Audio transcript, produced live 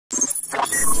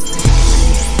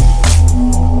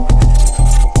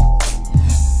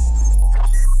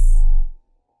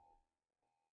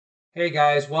Hey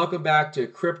guys, welcome back to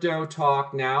Crypto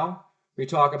Talk Now. We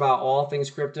talk about all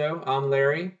things crypto. I'm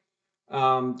Larry.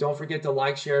 Don't forget to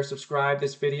like, share, subscribe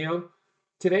this video.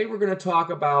 Today we're going to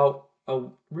talk about a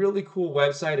really cool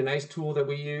website, a nice tool that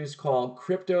we use called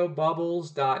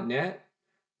CryptoBubbles.net.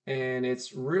 And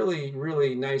it's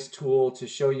really nice tool to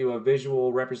show you a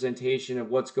visual representation of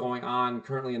what's going on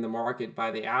currently in the market by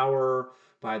the hour,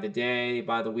 by the day,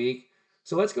 by the week.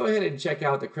 So let's go ahead and check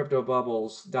out the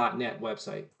CryptoBubbles.net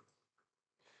website.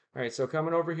 All right, so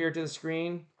coming over here to the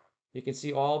screen, you can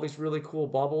see all these really cool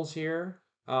bubbles here.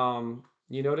 You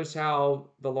notice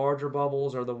how the larger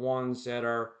bubbles are the ones that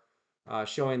are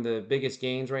showing the biggest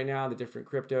gains right now, the different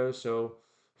cryptos. So,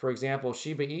 for example,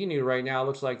 Shiba Inu right now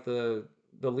looks like the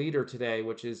leader today,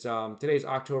 which is today's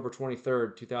October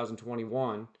 23rd,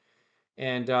 2021.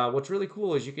 And what's really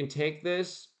cool is you can take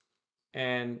this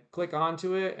and click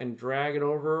onto it and drag it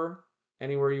over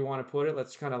anywhere you want to put it.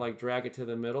 Let's kind of like drag it to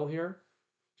the middle here.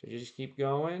 So you just keep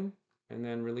going and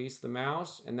then release the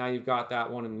mouse, and now you've got that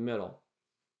one in the middle.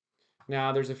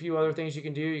 Now there's a few other things you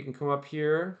can do. You can come up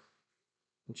here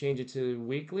and change it to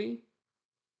weekly,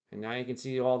 and now you can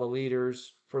see all the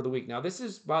leaders for the week. Now this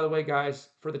is, by the way, guys,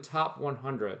 for the top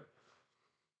 100.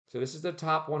 So this is the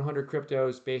top 100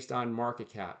 cryptos based on market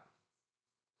cap.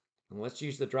 And let's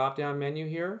use the drop-down menu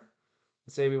here.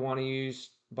 Let's say we want to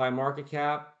use by market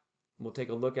cap. We'll take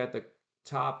a look at the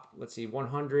top, let's see,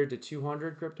 100 to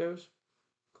 200 cryptos.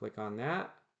 Click on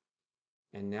that.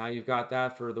 And now you've got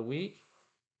that for the week.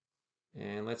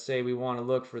 And let's say we want to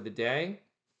look for the day.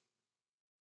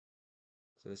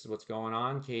 So this is what's going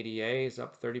on. KDA is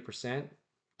up 30%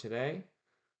 today.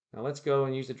 Now let's go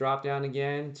and use the drop down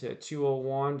again to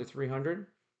 201 to 300.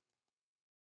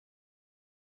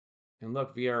 And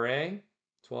look, VRA,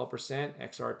 12%,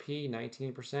 XRP,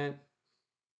 19%.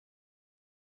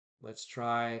 Let's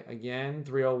try again,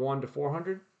 301 to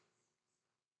 400.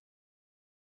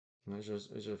 And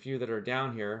there's a few that are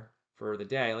down here for the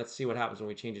day. Let's see what happens when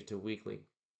we change it to weekly.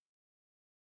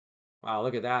 Wow,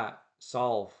 look at that.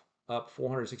 Solve up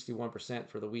 461%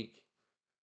 for the week.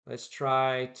 Let's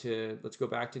go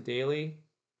back to daily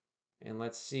and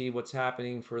let's see what's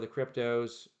happening for the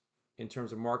cryptos in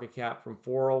terms of market cap from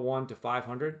 401 to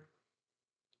 500.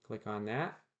 Click on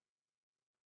that.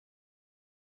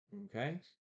 Okay.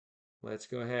 Let's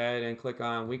go ahead and click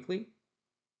on weekly.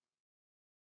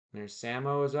 There's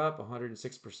Samo is up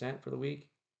 106% for the week.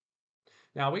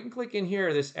 Now we can click in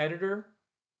here, this editor,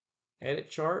 edit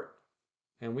chart,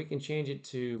 and we can change it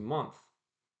to month.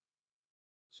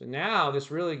 So now this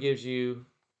really gives you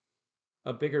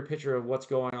a bigger picture of what's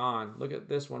going on. Look at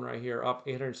this one right here, up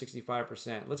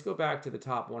 865%. Let's go back to the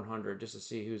top 100 just to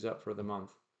see who's up for the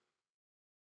month.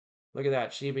 Look at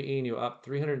that, Shiba Inu up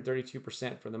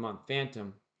 332% for the month.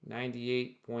 Phantom,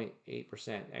 98.8%.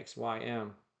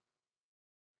 XYM.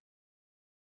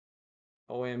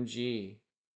 OMG.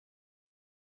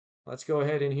 Let's go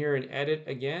ahead in here and edit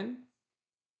again.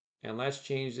 And let's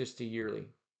change this to yearly.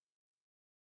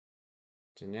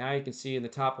 So now you can see in the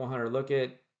top 100, look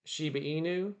at Shiba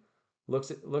Inu,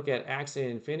 look at Axie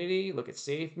Infinity, look at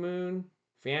SafeMoon,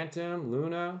 Phantom,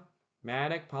 Luna,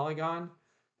 Matic, Polygon,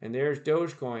 and there's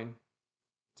Dogecoin.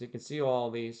 So you can see all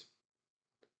these.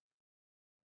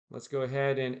 Let's go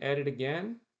ahead and edit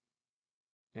again.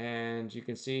 And you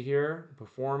can see here,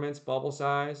 performance, bubble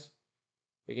size.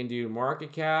 We can do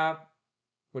market cap,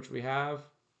 which we have,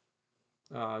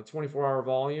 24-hour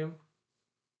volume,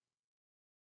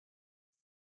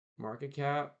 market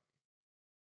cap.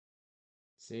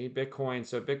 See, Bitcoin.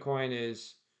 So Bitcoin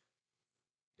is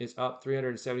up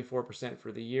 374%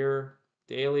 for the year.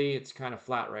 Daily, it's kind of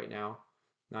flat right now,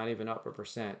 not even up a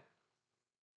percent.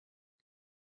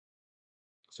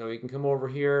 So we can come over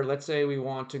here. Let's say we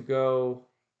want to go,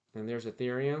 and there's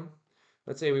Ethereum.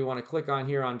 Let's say we want to click on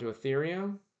here onto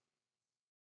Ethereum.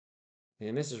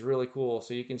 And this is really cool.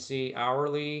 So you can see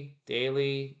hourly,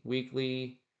 daily,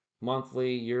 weekly,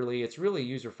 monthly, yearly. It's really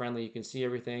user-friendly. You can see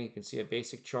everything. You can see a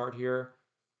basic chart here.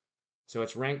 So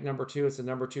it's ranked number 2. It's the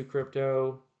number 2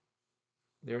 crypto.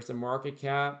 There's the market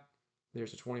cap.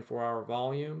 There's a 24-hour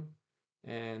volume.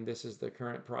 And this is the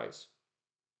current price.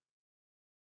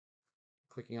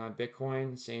 Clicking on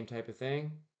Bitcoin, same type of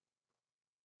thing.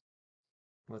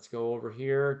 Let's go over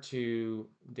here to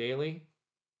daily.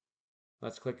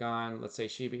 Let's click on, let's say,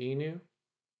 Shiba Inu.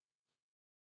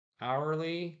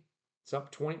 Hourly, it's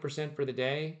up 20% for the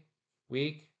day,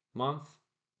 week, month,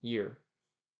 year.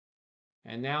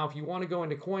 And now if you want to go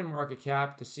into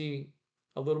CoinMarketCap to see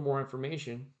a little more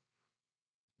information,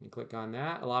 you click on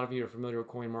that. A lot of you are familiar with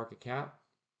CoinMarketCap.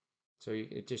 So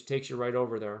it just takes you right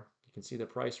over there. You can see the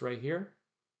price right here,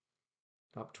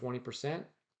 up 20%.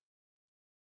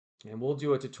 And we'll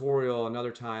do a tutorial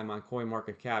another time on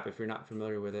CoinMarketCap if you're not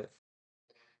familiar with it.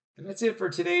 And that's it for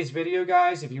today's video,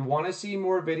 guys. If you want to see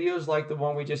more videos like the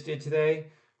one we just did today,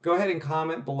 go ahead and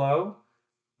comment below.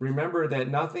 Remember that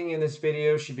nothing in this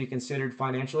video should be considered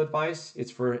financial advice.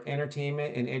 It's for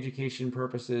entertainment and education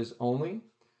purposes only.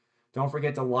 Don't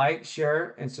forget to like,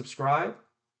 share, and subscribe,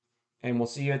 and we'll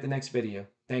see you at the next video.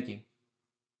 Thank you.